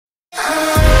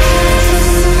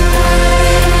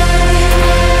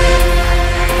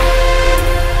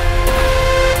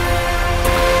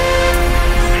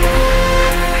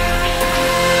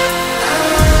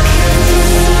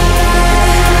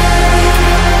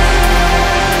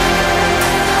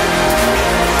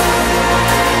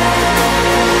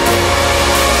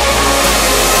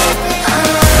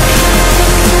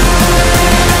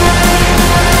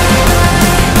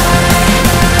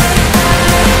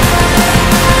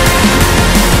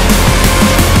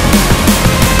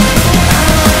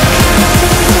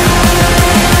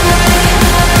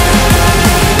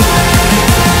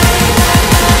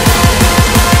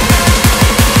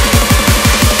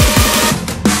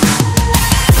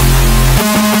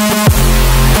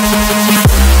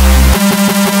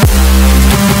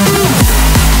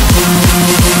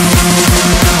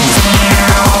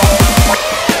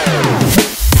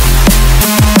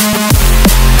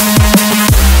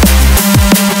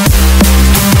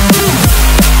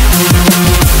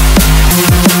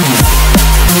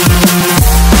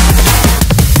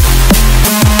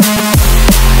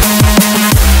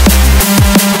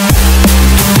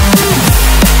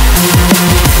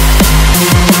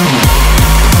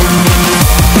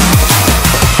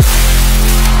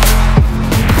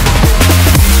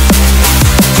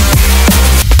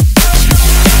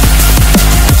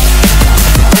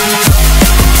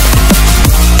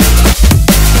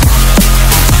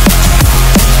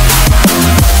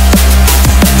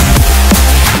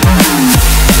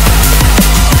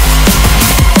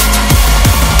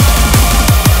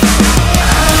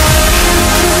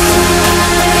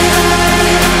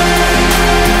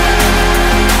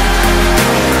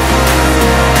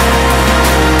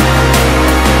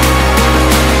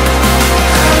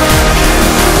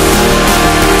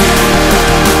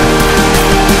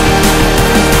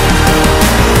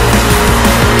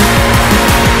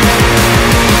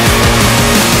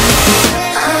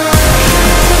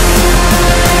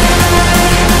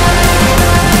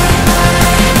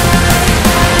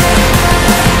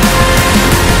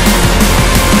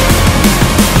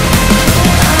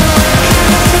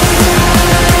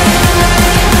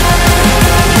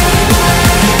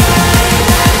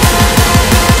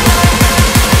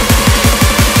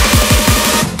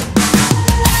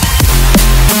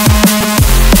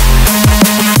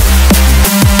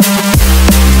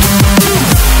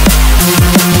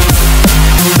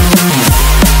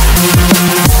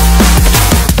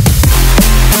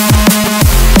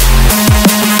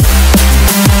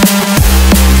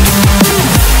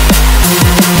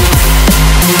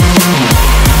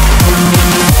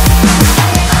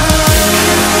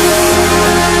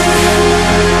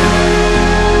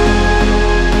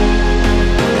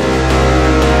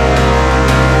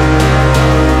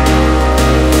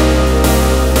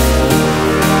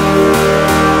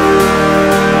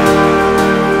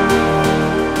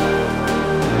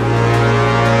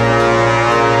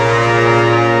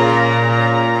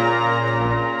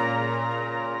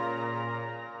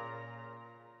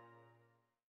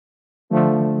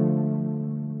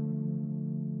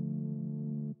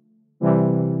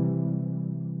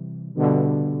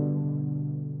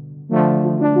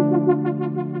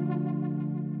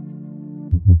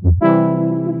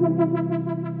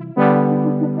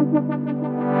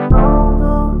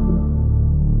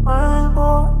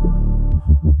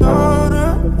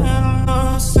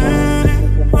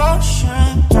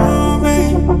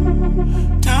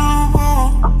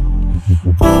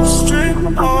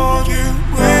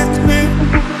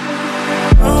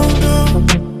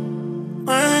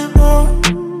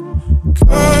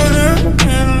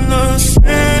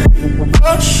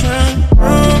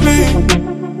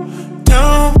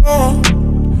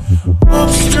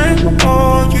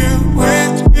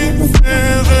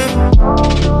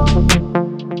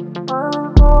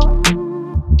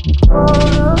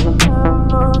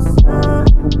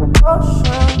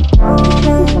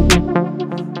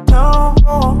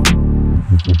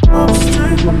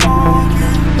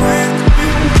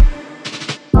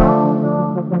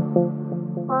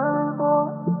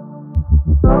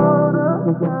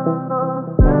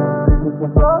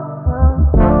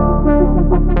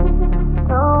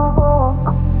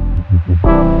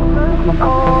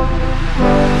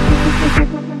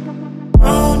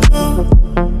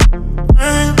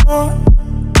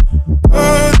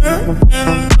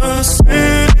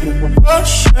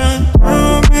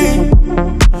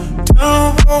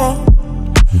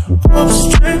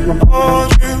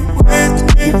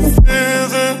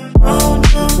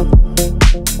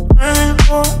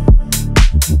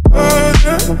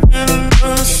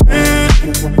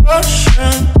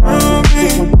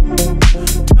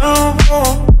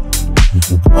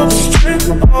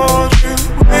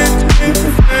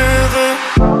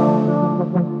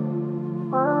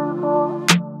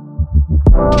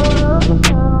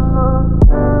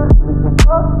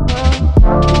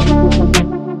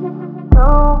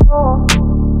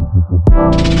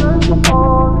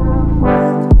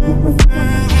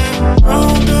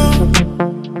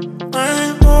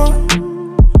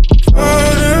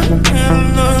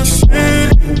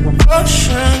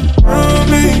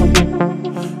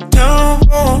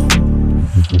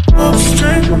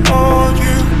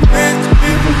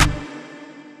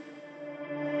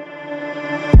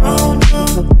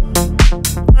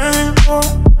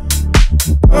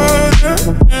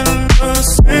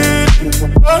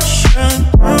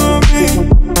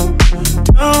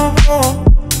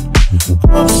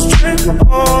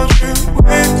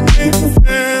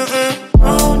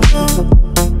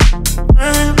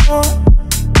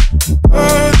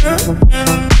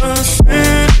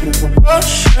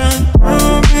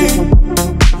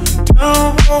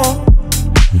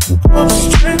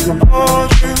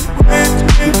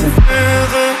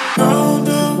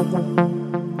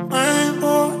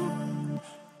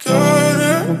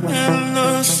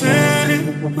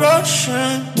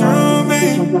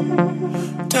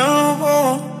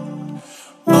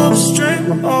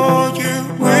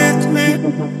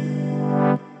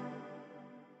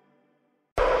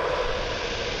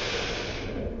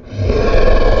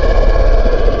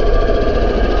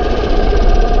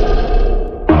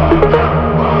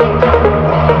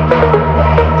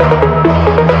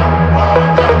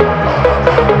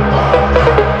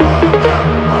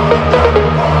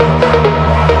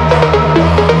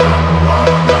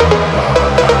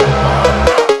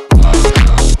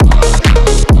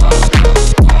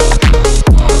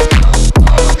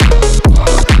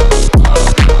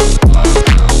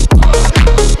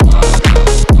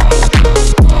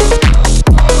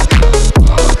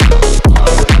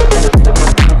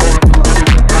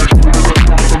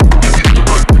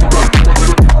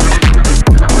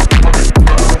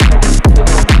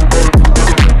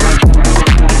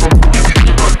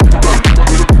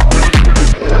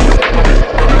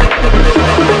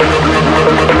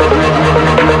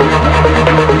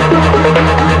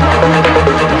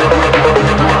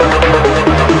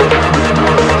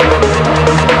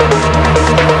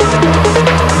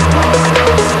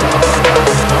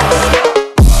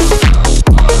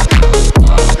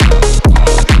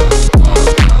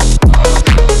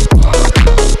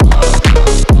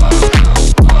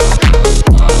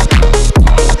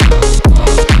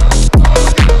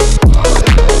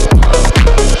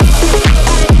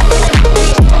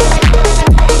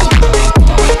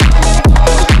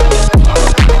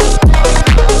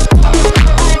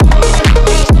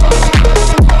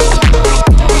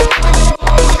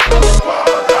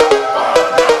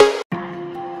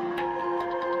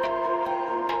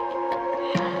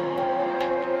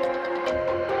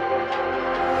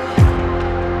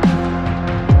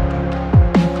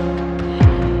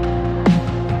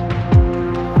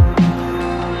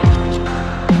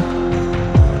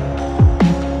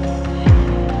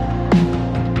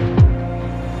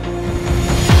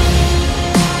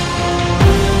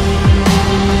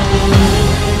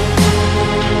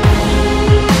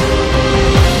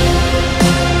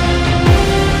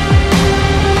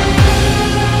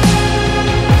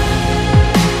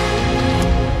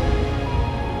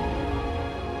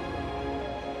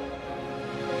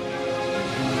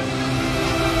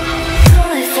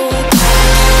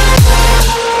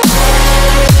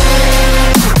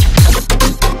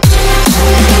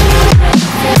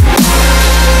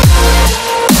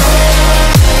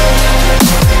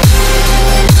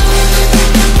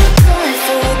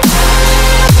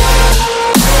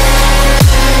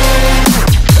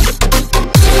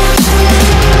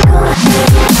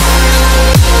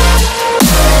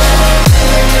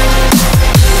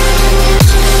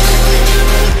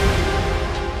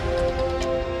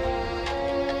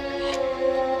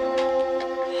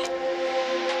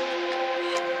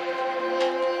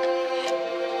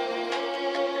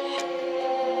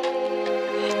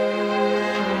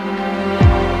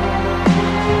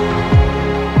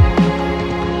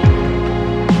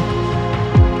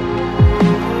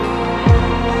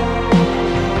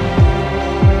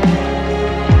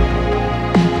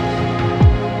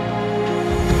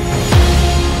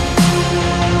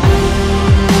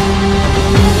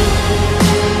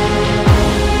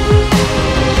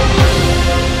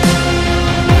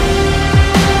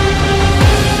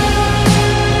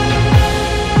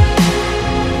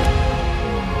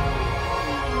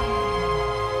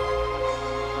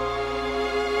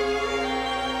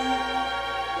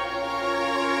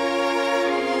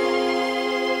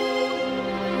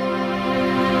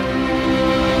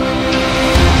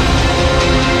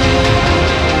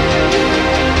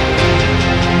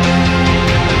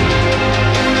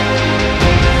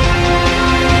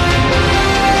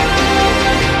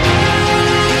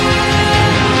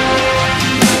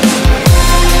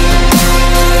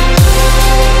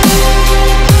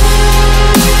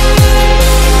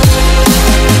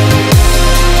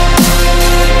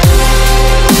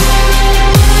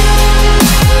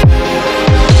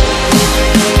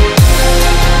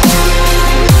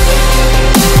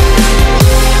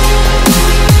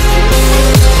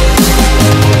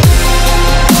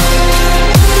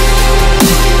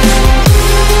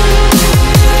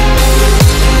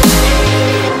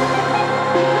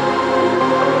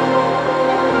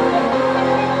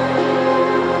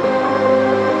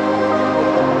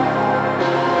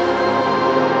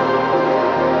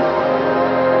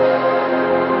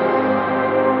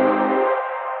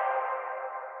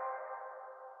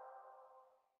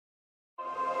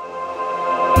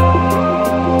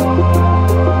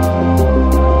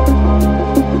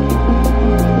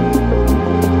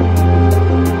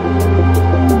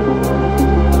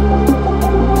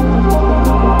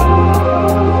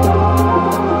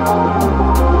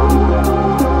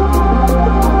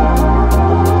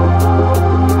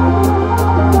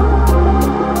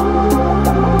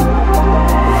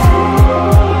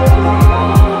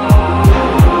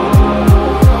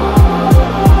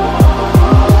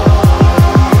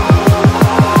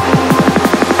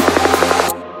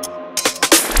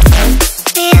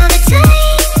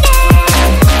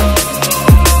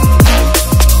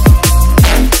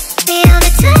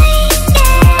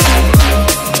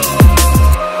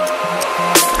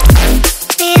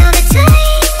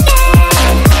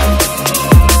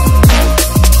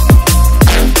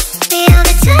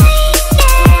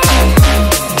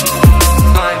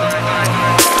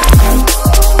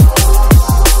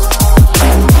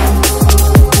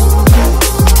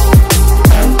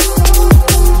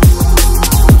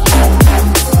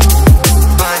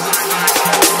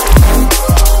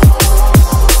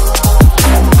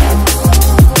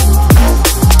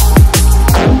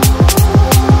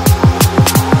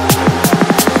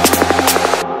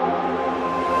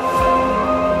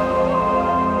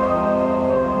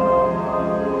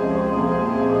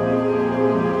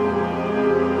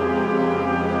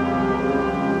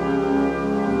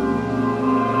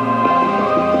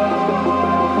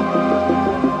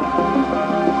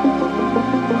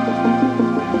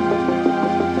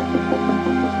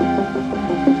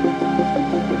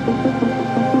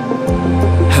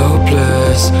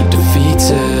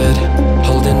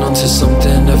onto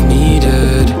something I've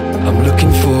needed. I'm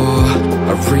looking for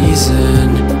a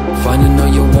reason, finding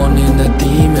all you're wanting, a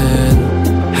demon.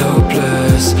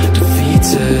 Helpless,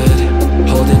 defeated,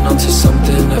 holding onto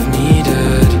something I've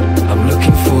needed. I'm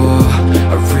looking for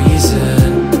a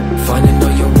reason, finding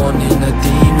all you're wanting, a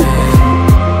demon.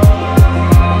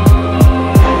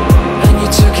 And you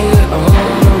took it all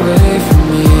away from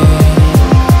me,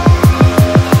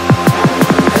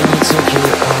 and you took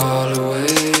it all away.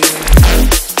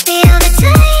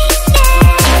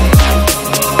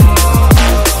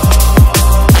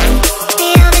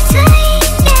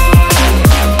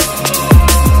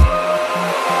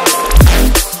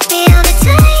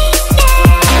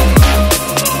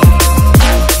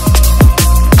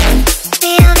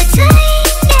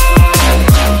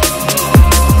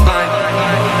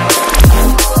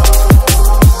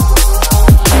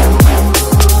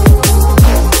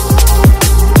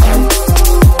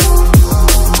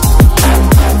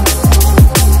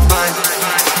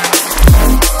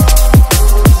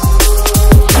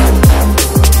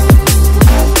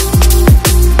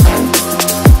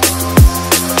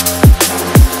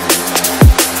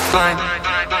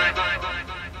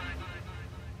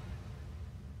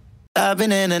 I've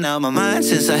been in and out my mind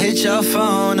since I hit your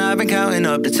phone. I've been counting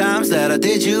up the times that I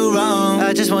did you wrong.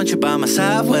 I just want you by my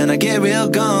side when I get real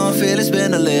gone. Feel it's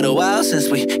been a little while since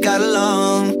we got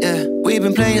along, yeah. We've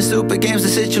been playing stupid games, the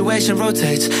situation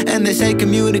rotates, and they say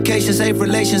communication, safe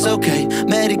relations, okay.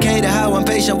 Medicated how I'm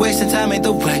patient, wasting time ain't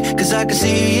the way, cause I can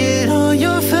see it on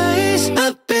your face.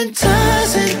 I've been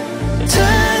tossing,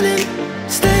 turning,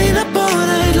 staying up all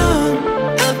night long.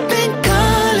 I've been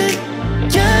calling,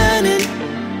 yearning,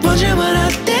 wondering what I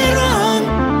did wrong.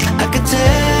 I could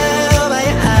tell by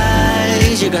your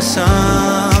eyes you got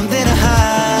something to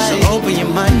hide. So open your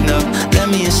mind up, let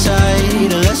me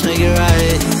inside, and let's make it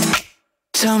right.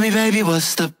 Tell me, baby,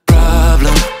 what's the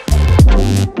problem?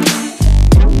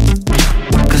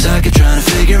 Cause I keep trying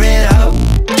to figure it out.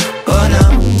 Oh no,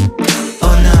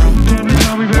 oh no.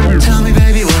 Tell me,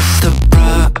 baby, what's the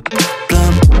problem?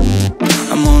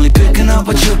 I'm only picking up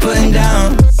what you're putting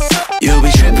down. You'll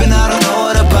be tripping, I don't know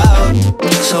what about.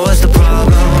 So what's the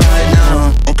problem right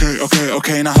now?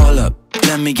 Okay, now hold up.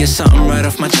 Let me get something right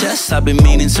off my chest. I've been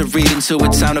meaning to read into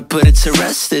it, time to put it to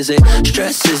rest. Is it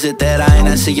stress? Is it that I ain't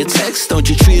answer your text? Don't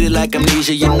you treat it like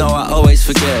amnesia, you know I always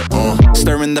forget.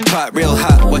 Stirring the pot real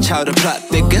hot, watch how the plot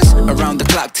thickens. Around the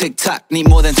clock, tick tock, need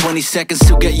more than 20 seconds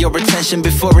to get your attention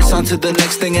before it's on to the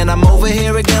next thing. And I'm over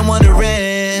here again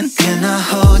wondering, can I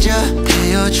hold ya, hear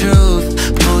your truth,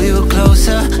 pull you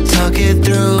closer, talk it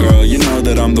through? Girl, you know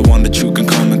that I'm the one that you can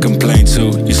come and complain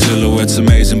to. Your silhouette's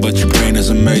amazing, but your brain is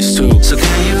a maze too. So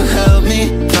can you help me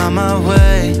find my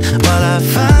way while I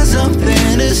find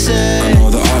something to say? I know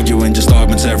the arguing just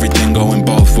augments everything going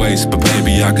both ways, but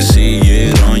baby, I can see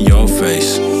it on your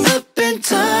face. I've been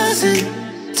tossing,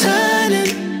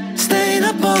 turning, staying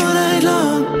up all night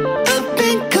long. I've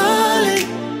been calling,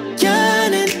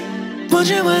 yearning,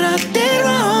 wondering what I did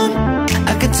wrong.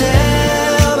 I could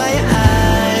tell by your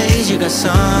eyes you got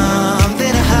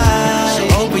something to hide. So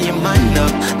open your mind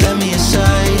up, let me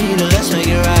inside, and let's make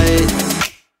it right.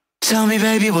 Tell me,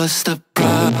 baby, what's the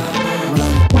problem?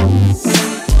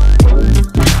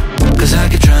 Cause I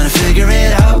keep trying to figure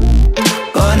it out.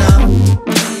 Oh no,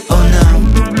 oh no.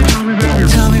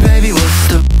 Tell me, baby, what's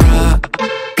the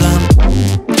problem?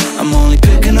 I'm only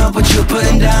picking up what you're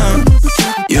putting down.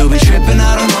 You'll be tripping,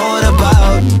 I don't know what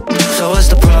about. So what's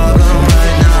the problem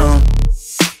right now?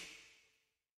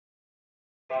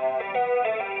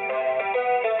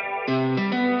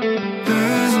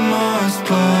 There's my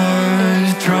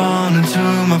splice drawn into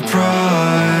my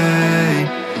pride.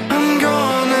 I'm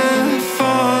gonna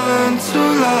fall into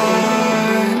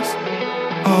lies.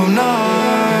 Oh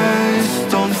nice,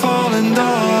 don't fall and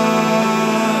die.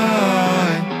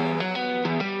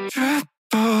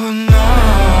 Triple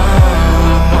love,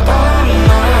 oh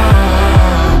no.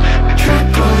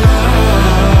 Triple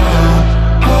love,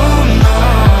 oh no.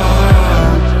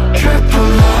 Triple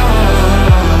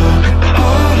love,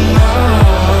 oh no.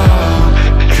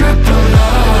 Triple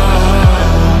love,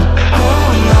 oh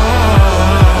no.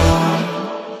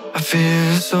 I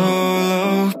feel so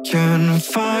low, can't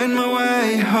find my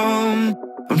way home.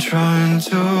 I'm trying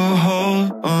to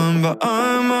hold on, but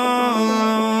I'm all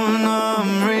alone.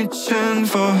 I'm reaching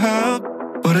for help,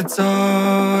 but it's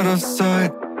out of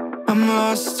sight. I'm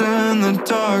lost in the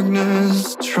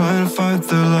darkness, trying to fight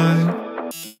the light.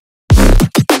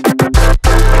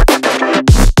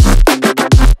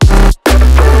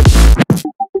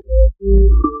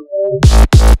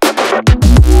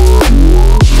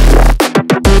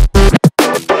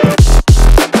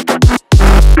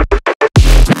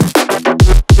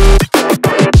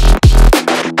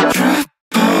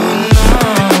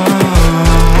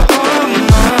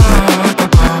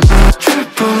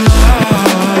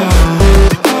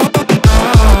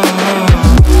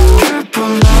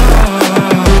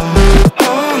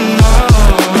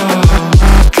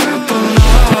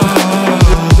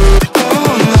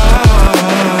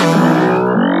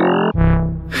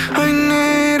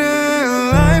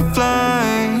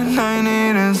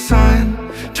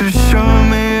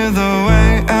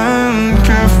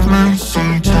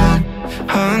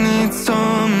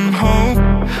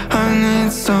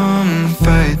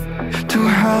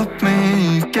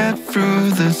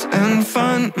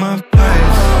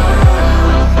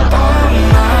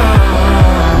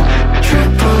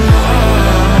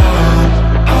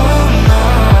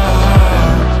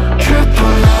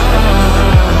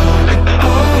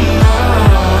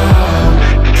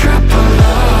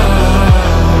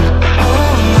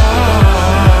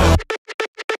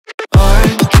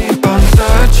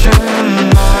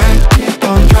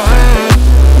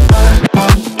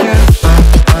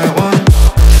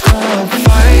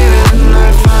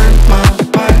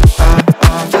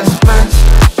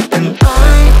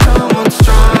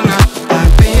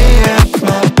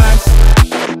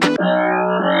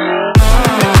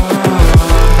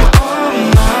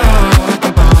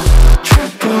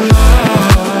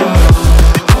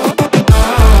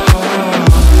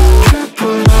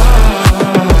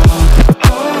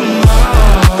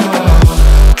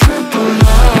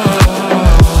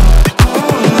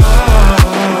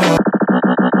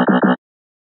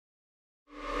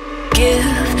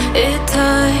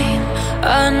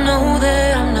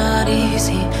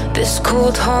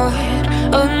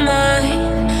 of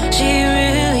mine. She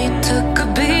really took a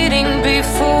beating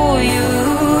before you.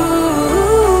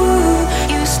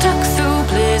 You stuck through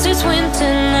blizzards,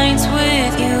 winter nights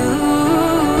with you.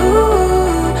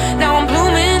 Now I'm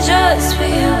blooming just for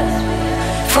you.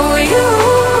 For you.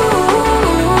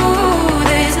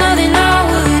 There's nothing I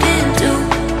wouldn't do.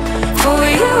 For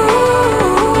you.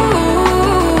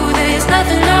 There's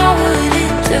nothing I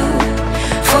wouldn't do.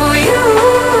 For you.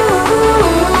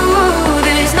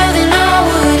 There's nothing I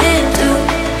wouldn't do.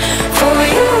 For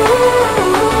you.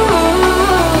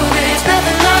 There's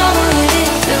nothing I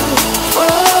wouldn't do.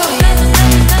 For you.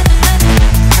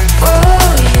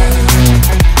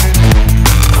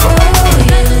 For you.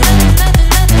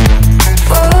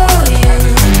 For you.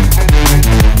 For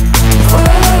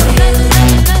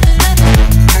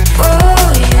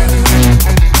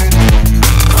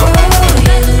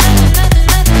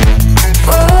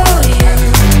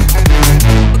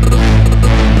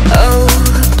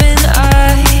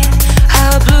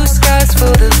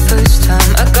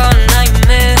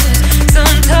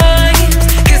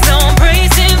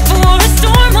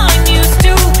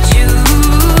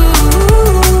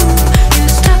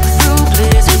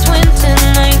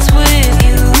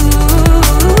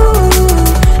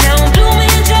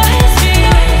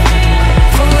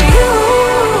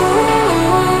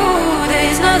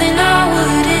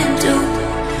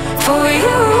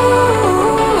you.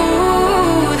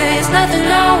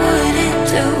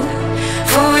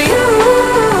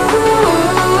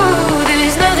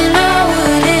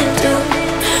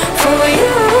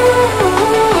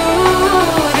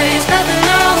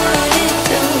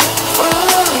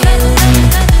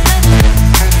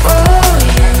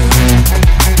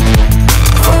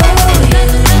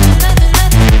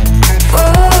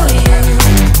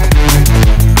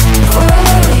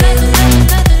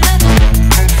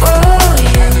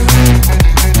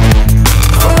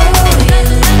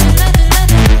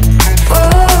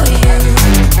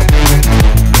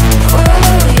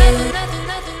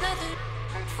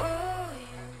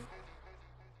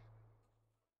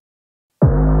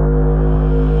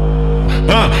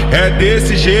 É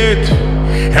desse jeito,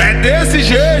 é desse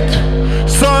jeito.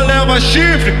 Só leva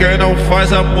chifre quem não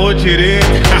faz amor direito.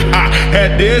 É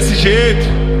desse jeito,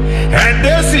 é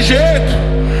desse jeito.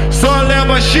 Só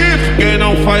leva chifre quem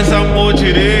não faz amor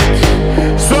direito.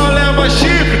 Só leva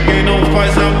chifre quem não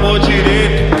faz amor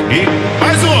direito. E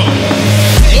mais um.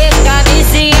 Essa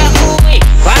camisinha é ruim,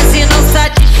 quase não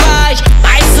satisfaz.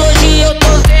 Mas hoje eu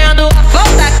tô vendo a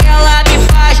falta que ela me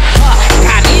faz.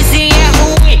 Camisinha é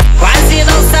ruim, quase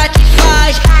não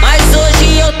satisfaz. Mas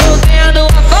hoje eu tô vendo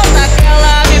a falta que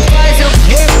ela me faz.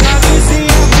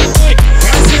 Camisinha ruim,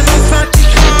 quase não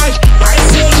satisfaz. Mas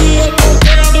hoje eu tô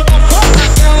vendo a falta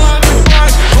que ela me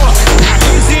faz.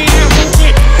 Camisinha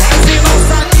ruim, quase não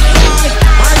satisfaz.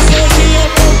 Mas hoje eu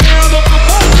tô vendo a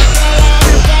falta que ela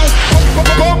me faz.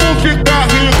 Como ficar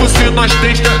rico se nós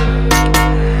tem...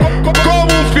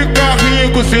 Como ficar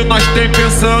rico se nós tem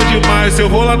pensão demais? Se eu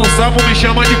vou lá no sapo me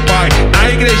chama de pai, na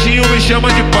igrejinha me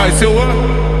chama de pai. Se eu...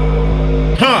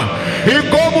 E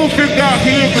como ficar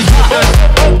rico se nós...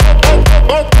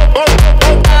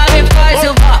 Me faz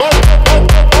eu me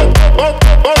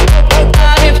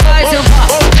faz eu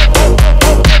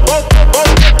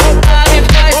me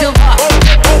faz eu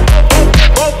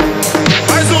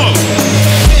Mais um.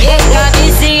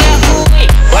 Camisinha ruim,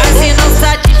 quase não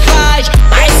satisfaz.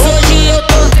 Mas hoje eu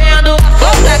tô vendo a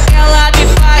falta que ela me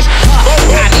faz.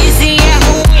 Camisinha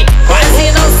ruim, quase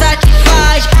não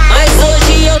satisfaz. Mas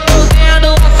hoje eu tô vendo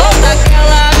a falta que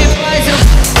ela me faz.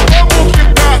 Como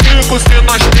ficar rico se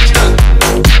nós tem...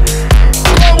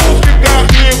 Como ficar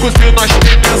rico se nós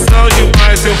tem pensão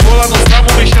demais? Eu vou lá no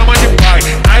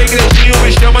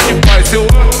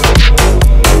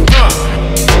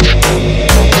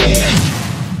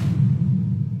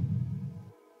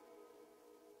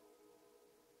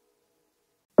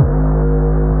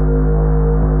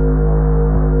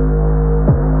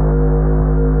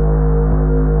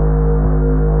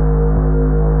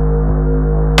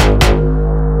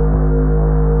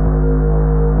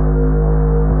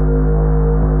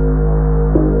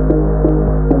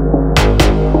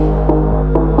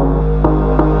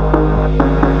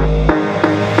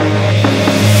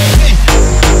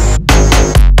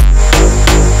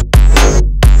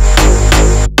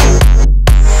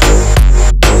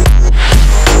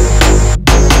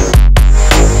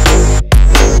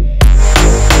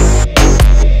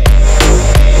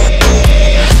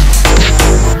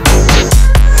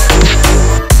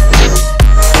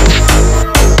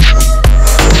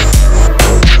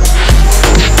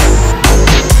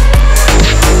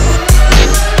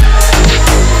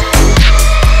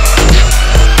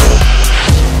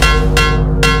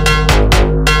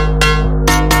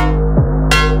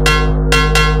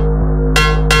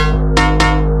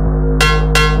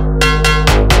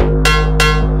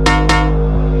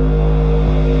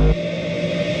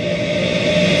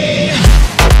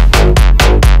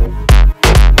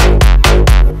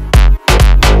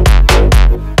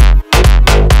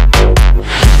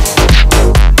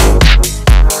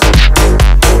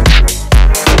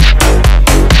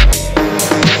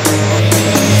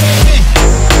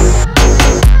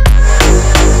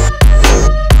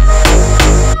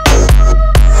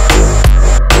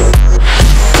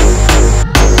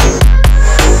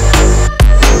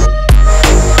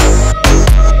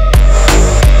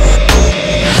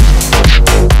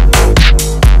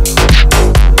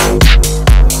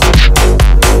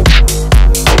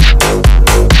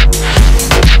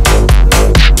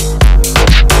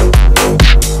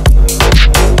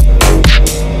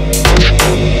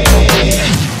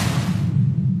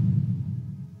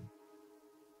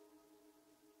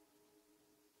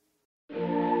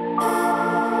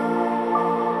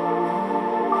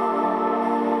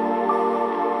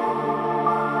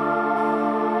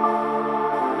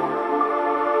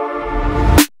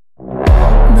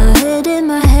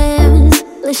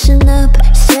Listen up,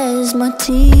 says my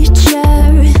teacher.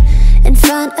 In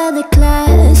front of the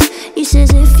class, he says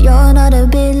if you're not a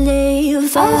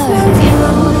believer, I've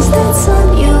views, that's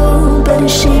on you. Better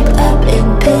shape up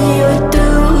and pay your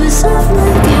dues. I've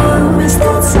views,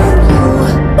 that's on you.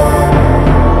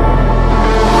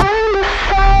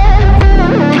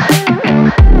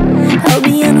 I'll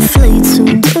be on a flight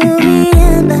soon to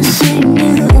Vienna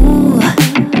singing, ooh.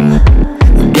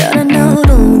 Gotta know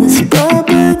all this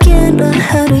propaganda,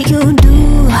 how do you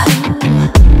do?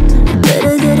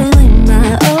 Better get it with my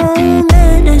own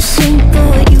medicine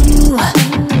for you.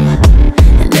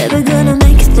 Never gonna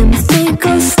make them think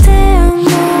I'll stand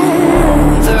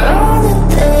there. For all the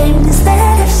things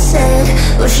that I've said,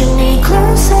 pushing me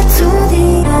closer to the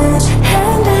edge.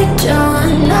 And I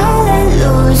don't know that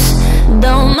loose,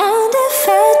 don't mind if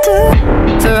I do.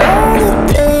 For all the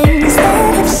things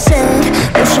that I've said,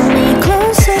 pushing me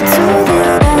closer to the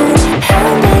edge.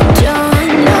 And I don't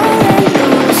know that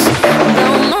loose,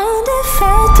 don't mind if I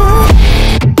do.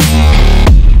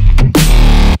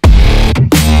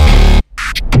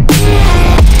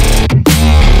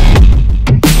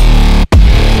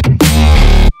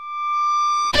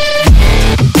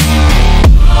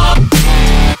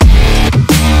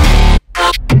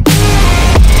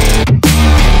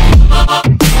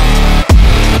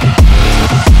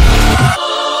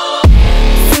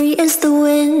 Free as the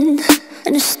wind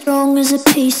and as strong as a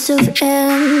piece of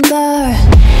amber.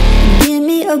 Give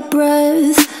me a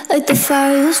breath like the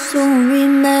fire you'll soon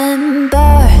remember.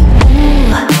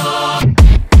 Ooh.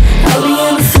 I'll be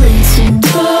on a fleet soon,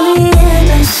 Tony, and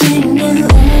I'm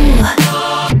singing.